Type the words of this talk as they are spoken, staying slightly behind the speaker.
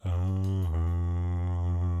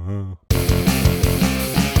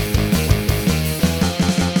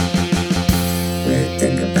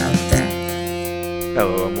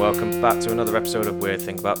back to another episode of Weird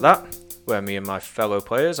Think About That, where me and my fellow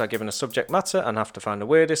players are given a subject matter and have to find the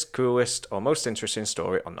weirdest, coolest, or most interesting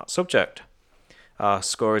story on that subject. Our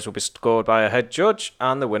scores will be scored by a head judge,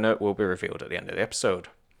 and the winner will be revealed at the end of the episode.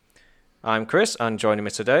 I'm Chris, and joining me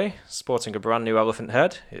today, sporting a brand new elephant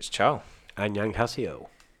head, it's Chow. And Yang Hasio.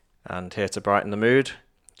 And here to brighten the mood,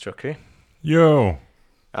 Chucky. Yo.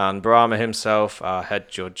 And Brahma himself, our head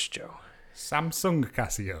judge, Joe. Samsung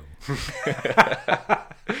Casio.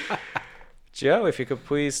 Joe, if you could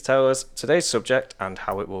please tell us today's subject and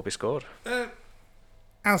how it will be scored.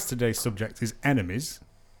 As today's subject is enemies,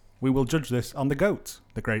 we will judge this on the GOAT,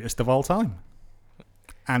 the greatest of all time.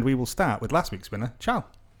 And we will start with last week's winner, Chow.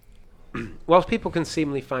 Whilst people can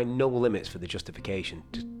seemingly find no limits for the justification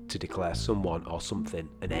to declare someone or something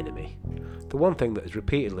an enemy, the one thing that has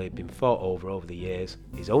repeatedly been fought over the years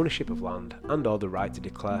is ownership of land and or the right to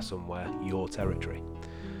declare somewhere your territory.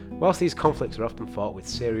 Whilst these conflicts are often fought with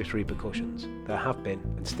serious repercussions, there have been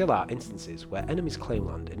and still are instances where enemies claim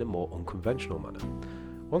land in a more unconventional manner.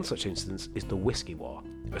 One such instance is the Whiskey War,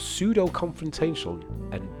 a pseudo-confrontational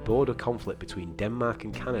and border conflict between Denmark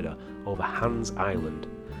and Canada over Hans Island,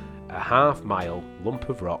 a half-mile lump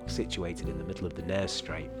of rock situated in the middle of the Nares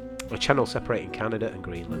Strait, a channel separating Canada and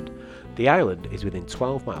Greenland. The island is within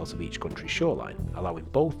 12 miles of each country's shoreline, allowing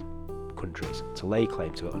both countries to lay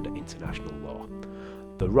claim to it under international law.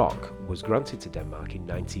 The rock was granted to Denmark in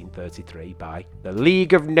 1933 by the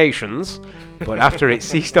League of Nations, but after it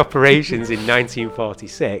ceased operations in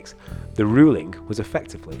 1946, the ruling was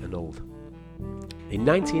effectively annulled. In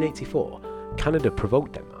 1984, Canada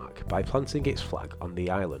provoked Denmark by planting its flag on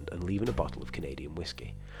the island and leaving a bottle of Canadian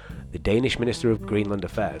whiskey. The Danish Minister of Greenland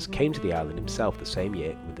Affairs came to the island himself the same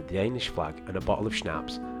year with the Danish flag and a bottle of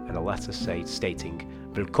schnapps and a letter stating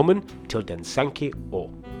 "Velkommen til den svenske ø,"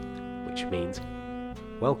 which means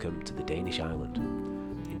 "Welcome to the Danish island."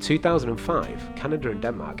 In 2005, Canada and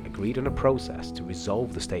Denmark agreed on a process to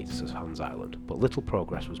resolve the status of Hans Island, but little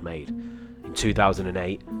progress was made. In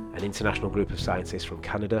 2008, an international group of scientists from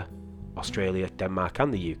Canada, Australia, Denmark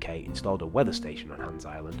and the UK installed a weather station on Hans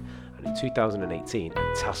Island, and in 2018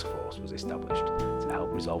 a task force was established to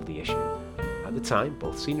help resolve the issue. At the time,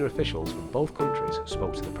 both senior officials from both countries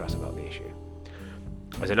spoke to the press about the issue.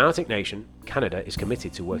 As an Arctic nation, Canada is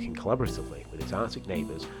committed to working collaboratively with its Arctic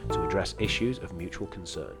neighbours to address issues of mutual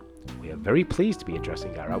concern. We are very pleased to be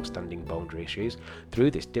addressing our outstanding boundary issues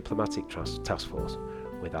through this diplomatic task force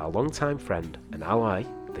with our long-time friend and ally,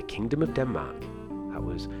 the Kingdom of Denmark. That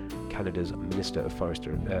was Canada's Minister of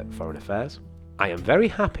Foreign Affairs. I am very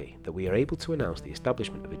happy that we are able to announce the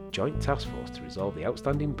establishment of a joint task force to resolve the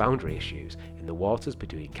outstanding boundary issues in the waters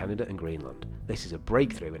between Canada and Greenland. This is a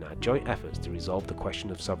breakthrough in our joint efforts to resolve the question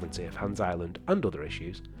of sovereignty of Hans Island and other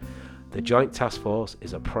issues. The joint task force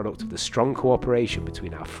is a product of the strong cooperation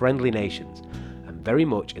between our friendly nations and very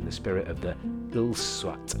much in the spirit of the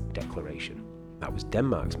Ilulissat Declaration. That was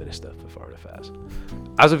Denmark's Minister for Foreign Affairs.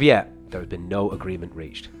 As of yet, there has been no agreement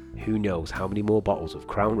reached. Who knows how many more bottles of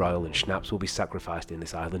Crown Royal and schnapps will be sacrificed in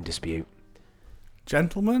this island dispute.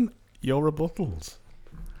 Gentlemen, your rebuttals.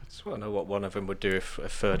 I just want to know what one of them would do if a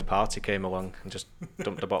third party came along and just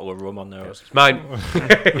dumped a bottle of rum on there. It's mine.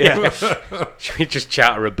 Yeah. Should we just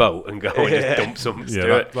charter a boat and go and just dump something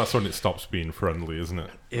to it? That's when it stops being friendly, isn't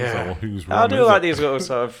it? Yeah. So, who's I wrong, do is like it? these little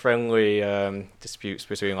sort of friendly disputes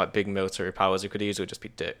between like big military powers who could easily just be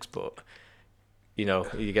dicks, but you know,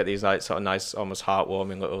 you get these like sort of nice, almost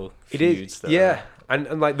heartwarming little feuds. Yeah.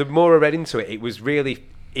 And like the more I read into it, it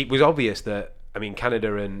was obvious that, I mean,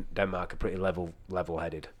 Canada and Denmark are pretty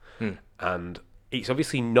level-headed. And it's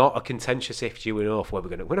obviously not a contentious issue enough where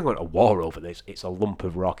we're not going to war over this. It's a lump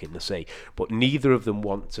of rock in the sea. But neither of them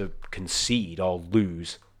want to concede or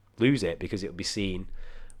lose it because it'll be seen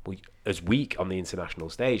as weak on the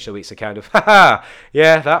international stage. So it's a kind of,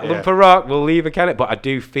 lump of rock, we'll leave a Canada. But I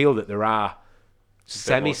do feel that there are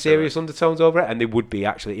semi-serious undertones over it, and they would be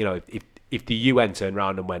actually, you know, if the UN turned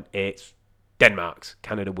around and went, it's Denmark's,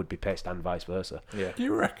 Canada would be pissed, and vice versa. Yeah.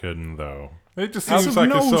 You reckon, though? It just That's seems like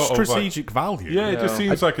no a sort strategic of value. Yeah, it just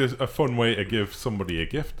seems like a fun way to give somebody a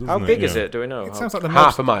gift, doesn't it? How big is it? Do we know? It sounds like the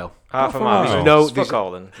half a mile. Half a mile. mile. No, fuck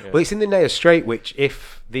all then. Yeah. Well, it's in the Nares Strait, which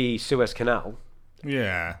if the Suez Canal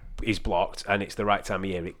is blocked and it's the right time of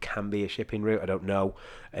year, it can be a shipping route. I don't know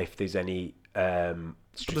if there's any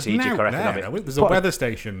strategic or economic. There's a weather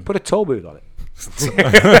station. Put a toll booth on it.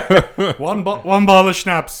 one bottle of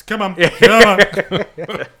schnapps. Come on. Come on.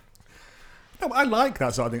 No, I like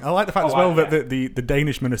that sort of thing. I like the fact as well that the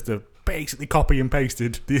Danish minister basically copy and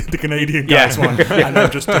pasted the Canadian guy's one, and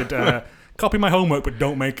then just did copy my homework, but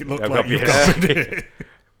don't make it look like you've copied it.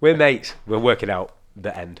 We're mates. We're working out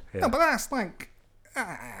the end. Yeah. No, but that's like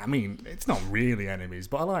I mean, it's not really enemies,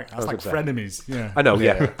 but that's like frenemies. Yeah, I know.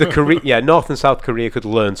 Yeah, North and South Korea could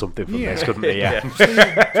learn something from this, couldn't they? Yeah.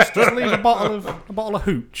 just leave a bottle of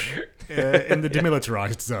hooch in the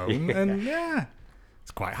demilitarized zone, and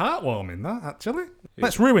it's quite heartwarming. That actually.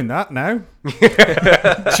 Let's ruin that now,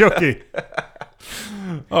 Chucky.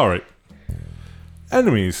 All right.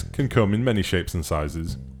 Enemies can come in many shapes and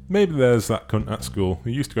sizes. Maybe there's that cunt at school who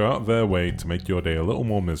used to go out of their way to make your day a little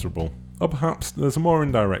more miserable. Or perhaps there's a more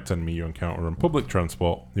indirect enemy you encounter on public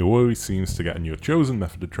transport who always seems to get on your chosen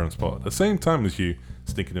method of transport at the same time as you,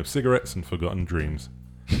 stinking of cigarettes and forgotten dreams.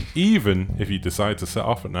 Even if you decide to set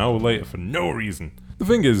off an hour later for no reason. The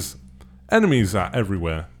thing is, enemies are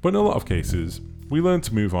everywhere, but in a lot of cases, we learn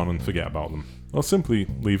to move on and forget about them. Or simply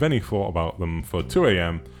leave any thought about them for 2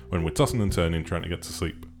 a.m. when we're tossing and turning trying to get to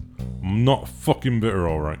sleep. I'm not fucking bitter,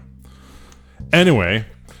 alright. Anyway,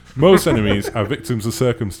 most enemies are victims of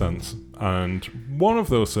circumstance, and one of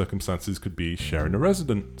those circumstances could be sharing a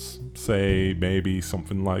residence. Say, maybe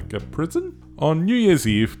something like a prison? On New Year's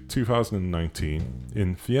Eve 2019,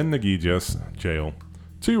 in Cieneguillas jail,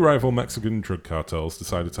 2 rival Mexican drug cartels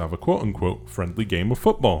decided to have a quote-unquote friendly game of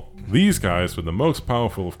football. These guys were the most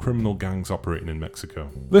powerful of criminal gangs operating in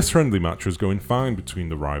Mexico. This friendly match was going fine between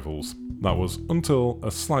the rivals. That was until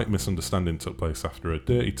a slight misunderstanding took place after a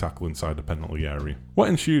dirty tackle inside the penalty area. What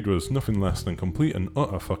ensued was nothing less than complete and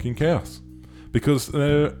utter fucking chaos. Because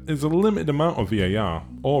there is a limited amount of VAR,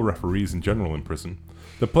 or referees in general in prison,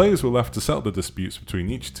 the players were left to settle the disputes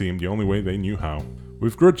between each team the only way they knew how.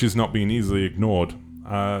 With grudges not being easily ignored,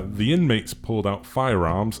 the inmates pulled out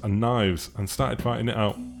firearms and knives and started fighting it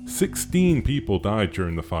out. 16 people died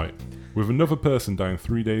during the fight, with another person dying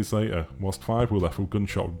 3 days later, whilst 5 were left with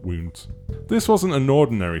gunshot wounds. This wasn't an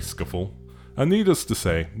ordinary scuffle, and needless to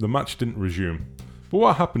say, the match didn't resume. But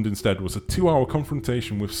what happened instead was a 2-hour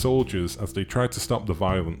confrontation with soldiers as they tried to stop the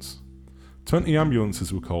violence. 20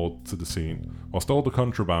 ambulances were called to the scene, whilst all the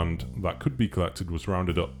contraband that could be collected was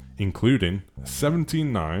rounded up, including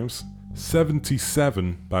 17 knives,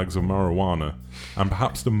 77 bags of marijuana, and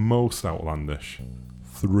perhaps the most outlandish,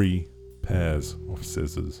 3 pairs of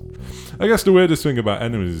scissors. I guess the weirdest thing about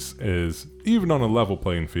enemies is, even on a level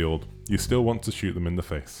playing field, you still want to shoot them in the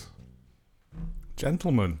face.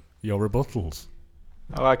 Gentlemen, your rebuttals.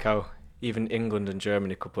 I like how even England and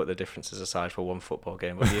Germany could put the differences aside for one football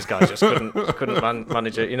game, but these guys just couldn't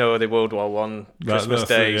manage it. You know, the World War One Christmas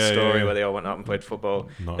Day story where they all went out and played football.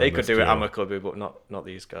 They could do it amicably, but not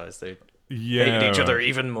these guys. They hated each other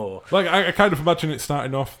even more. Like I kind of imagine it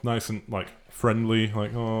starting off nice and like friendly,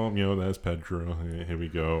 like, oh, you know, there's Pedro, here we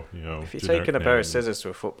go, you know. If you're taking a pair of scissors to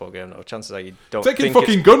a football game, though, chances are you don't taking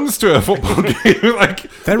fucking guns to a football game. Like,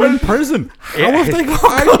 they're in prison. How have they got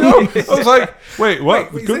I know. I was like, wait,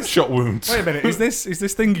 what? Gunshot wounds. Wait a minute, is this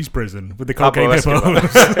Thingy's prison with the cocaine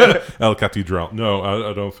hippos? El Catedral. No,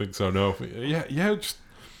 I don't think so, no. Yeah, just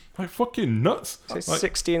like fucking nuts. So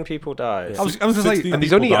 16 people died. I was going to say, and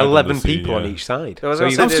there's only 11 people on each side. I was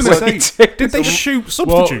going to say, did they shoot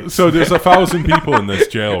substitutes? Well, so there's 1,000 people in this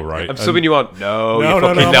jail, right? I'm subbing you on. No, I'm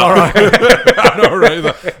all right. I'm all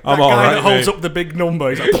right. I'm all right. That holds up the big number.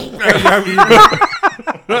 He's like,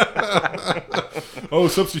 oh,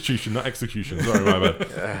 substitution, not execution. Sorry, my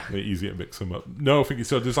bad. Easy to mix them up. No, I think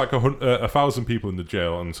so. There's like 1,000 people in the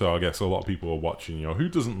jail, and so I guess a lot of people are watching. You know, who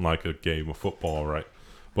doesn't like a game of football, right?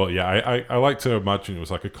 But yeah, I like to imagine it was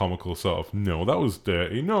like a comical sort of, no, that was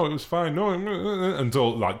dirty, no, it was fine, no,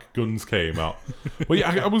 until like guns came out. But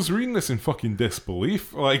yeah, I was reading this in fucking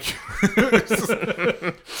disbelief. Like,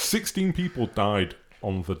 16 people died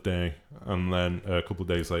on the day, and then a couple of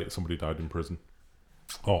days later, somebody died in prison.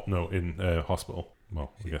 Oh, no, in hospital.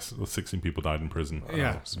 Well, I guess 16 people died in prison.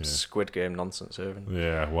 Yeah. Some Squid Game nonsense, Irvin.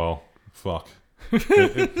 Yeah, well, fuck.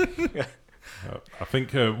 I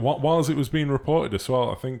think whilst it was being reported as well,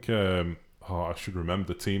 I think I should remember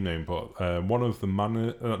the team name, but one of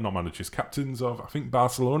the captains of I think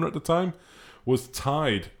Barcelona at the time was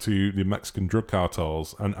tied to the Mexican drug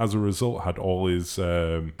cartels, and as a result had all his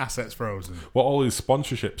assets frozen. Well, all his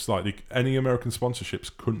sponsorships, like any American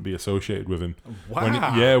sponsorships, couldn't be associated with him.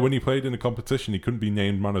 Wow. When he played in a competition, he couldn't be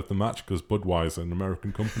named man of the match because Budweiser, an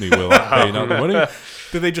American company, were like paying out the money.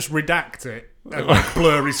 Did they just redact it and like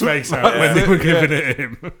blur his face out when they were giving it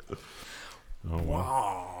him? Oh,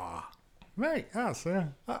 wow. Mate, that's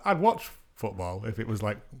I'd watch football if it was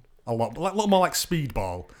like a lot more like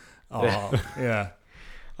speedball. Oh, yeah.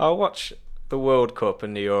 I'll watch the World Cup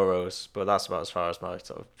and the Euros, but that's about as far as my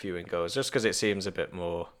sort of viewing goes, just because it seems a bit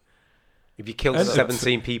more... If you kill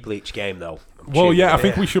 17 people each game, though... I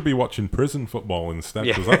think we should be watching prison football instead,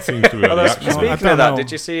 because that seems to be... Speaking of that, did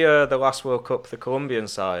you see the last World Cup, the Colombian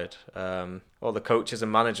side? All the coaches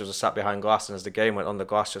and managers were sat behind glass, and as the game went on, the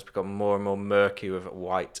glass just became more and more murky with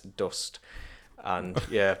white dust. And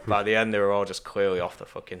yeah, by the end, they were all just clearly off their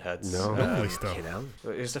fucking heads. Lovely stuff.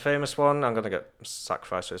 Who's the famous one? I'm going to get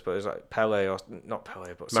sacrificed for this, but it was like Pele, or not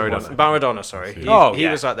Pele, but Maradona. Maradona, sorry. He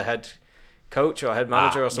was like the head coach or head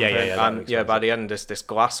manager or something. And by the end, this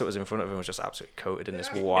glass that was in front of him was just absolutely coated in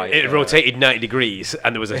this white. It rotated 90 degrees,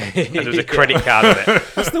 and there was a credit card on it.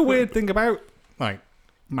 That's the weird thing about like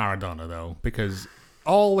Maradona, though, because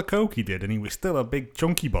all the coke he did, and he was still a big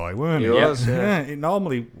chunky boy, weren't he? He was, yeah. It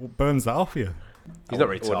normally burns that off you. He's not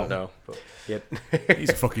really tall. No, but He's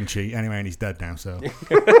a fucking cheat anyway, and he's dead now, so.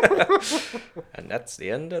 And that's the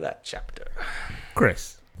end of that chapter.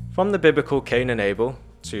 Chris. From the biblical Cain and Abel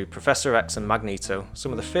to Professor X and Magneto,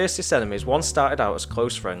 some of the fiercest enemies once started out as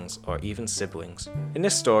close friends or even siblings. In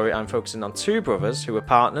this story, I'm focusing on two brothers who were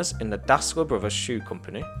partners in the Dassler Brothers Shoe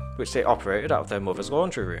Company, which they operated out of their mother's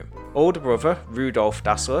laundry room. Older brother Rudolf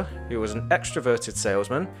Dassler, who was an extroverted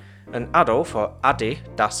salesman, and Adolf, or Adi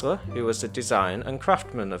Dassler, who was the design and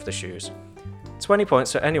craftsman of the shoes. 20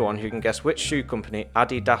 points for anyone who can guess which shoe company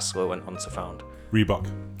Adi Dassler went on to found. Reebok.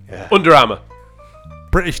 Yeah. Under Armour.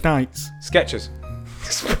 British Knights. Skechers.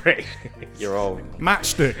 Spray. You're all...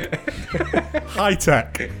 Matchstick. High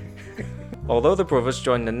tech. Although the brothers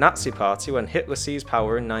joined the Nazi Party when Hitler seized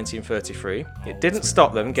power in 1933, it didn't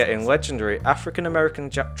stop them getting legendary African-American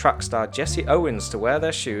track star Jesse Owens to wear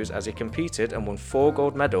their shoes as he competed and won 4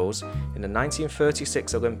 gold medals in the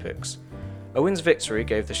 1936 Olympics. Owens' victory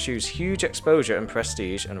gave the shoes huge exposure and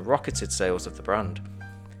prestige and rocketed sales of the brand.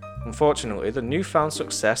 Unfortunately, the newfound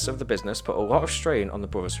success of the business put a lot of strain on the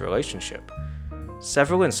brothers' relationship.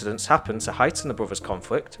 Several incidents happened to heighten the brothers'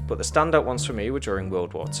 conflict, but the standout ones for me were during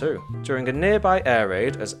World War II. During a nearby air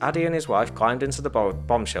raid, as Adi and his wife climbed into the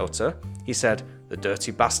bomb shelter, he said, "The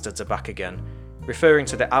dirty bastards are back again," referring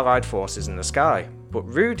to the Allied forces in the sky. But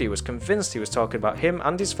Rudy was convinced he was talking about him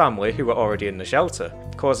and his family who were already in the shelter,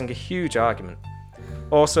 causing a huge argument.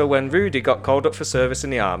 Also, when Rudy got called up for service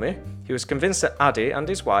in the army, he was convinced that Adi and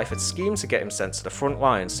his wife had schemed to get him sent to the front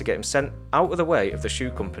lines to get him sent out of the way of the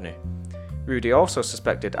shoe company. Rudy also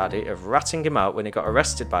suspected Adi of ratting him out when he got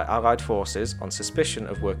arrested by Allied forces on suspicion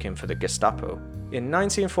of working for the Gestapo. In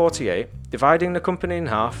 1948, dividing the company in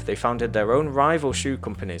half, they founded their own rival shoe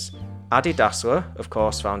companies. Adi Dassler, of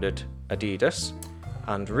course, founded Adidas,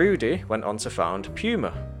 and Rudy went on to found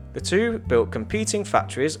Puma. The two built competing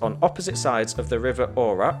factories on opposite sides of the river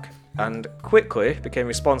Orak and quickly became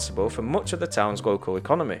responsible for much of the town's local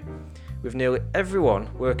economy, with nearly everyone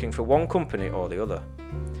working for one company or the other.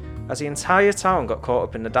 As the entire town got caught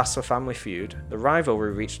up in the Dassler family feud, the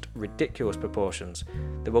rivalry reached ridiculous proportions.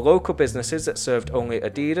 There were local businesses that served only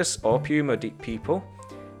Adidas or Puma people,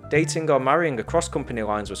 dating or marrying across company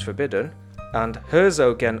lines was forbidden, and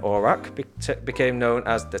Herzogen-Orak became known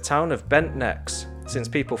as the town of bent necks, since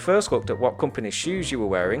people first looked at what company's shoes you were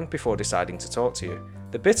wearing before deciding to talk to you.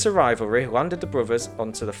 The bitter rivalry landed the brothers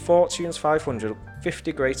onto the Fortune's 500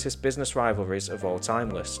 50 greatest business rivalries of all time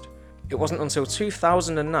list. It wasn't until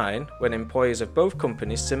 2009 when employees of both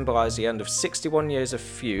companies symbolised the end of 61 years of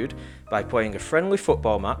feud by playing a friendly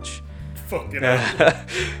football match. Fucking hell.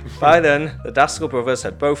 By then, the Dassler brothers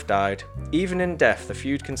had both died. Even in death, the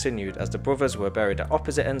feud continued as the brothers were buried at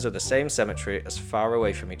opposite ends of the same cemetery as far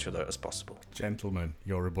away from each other as possible. Gentlemen,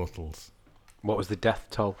 your rebuttals. What was the death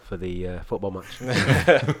toll for the football match?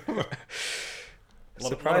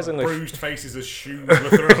 Surprisingly, a lot of bruised faces as shoes were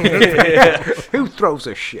thrown. Yeah. Who throws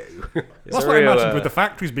a shoe? That's what I imagined with the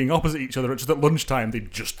factories being opposite each other. Just at lunchtime, they'd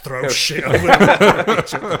just throw shit over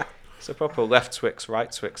each other. It's a proper left Twix,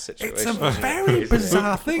 right Twix situation. It's a very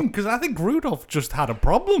bizarre thing because I think Rudolph just had a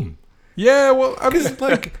problem. Yeah, well, I mean,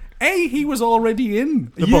 like, he was already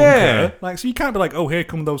in the bunker. Like, so you can't be like, oh, here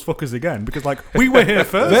come those fuckers again, because like we were here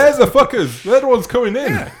first. There's the fuckers. They're the ones coming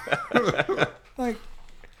in. Yeah. Like.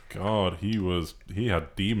 God, he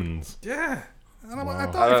had demons. Yeah. And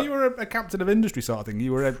I thought if you were a captain of industry sort of thing,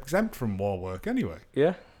 you were exempt from war work anyway.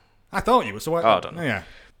 Yeah. I thought you were, so I don't know. Yeah.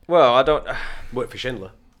 Well, I don't... Work for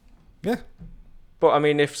Schindler. Yeah. But, I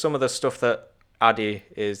mean, if some of the stuff that Adi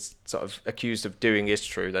is sort of accused of doing is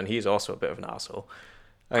true, then he's also a bit of an arsehole.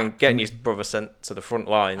 And getting his brother sent to the front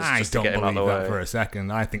lines just to get him out of the way. I don't believe that for a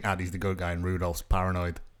second. I think Adi's the good guy and Rudolph's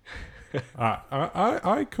paranoid.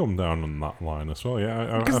 I come down on that line as well.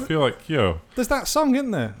 Yeah, I feel like there's that song,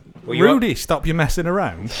 isn't there? Well, Rudy, stop your messing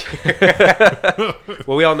around.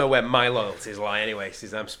 Well, we all know where my loyalties lie anyway,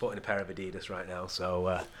 since I'm sporting a pair of Adidas right now.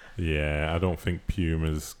 So yeah, I don't think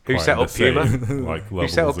Puma's. Who set up Puma? Like who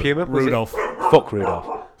set up Puma? Rudolph. Fuck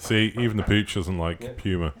Rudolph. See, even the pooch doesn't like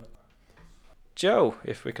Puma. Joe,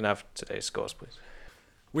 if we can have today's scores, please.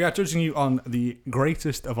 We are judging you on the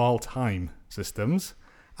greatest of all time systems.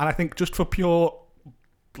 And I think just for pure,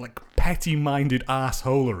 petty-minded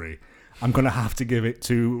arseholery, I'm going to have to give it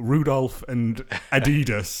to Rudolph and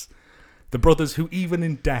Adidas, the brothers who even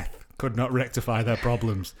in death could not rectify their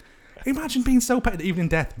problems. Imagine being so petty that even in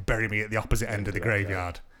death, bury me at the opposite end of the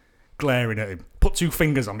graveyard. Glaring at him. Put 2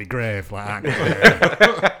 fingers on me grave like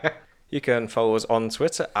that. You can follow us on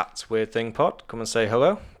Twitter at WeirdThingPod. Come and say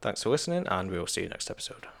hello. Thanks for listening, and we will see you next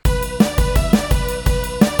episode.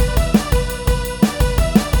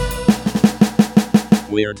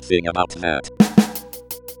 Weird thing about that.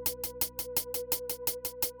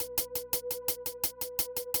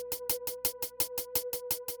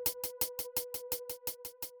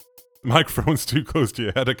 Microphone's too close to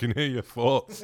your head. I can hear your thoughts.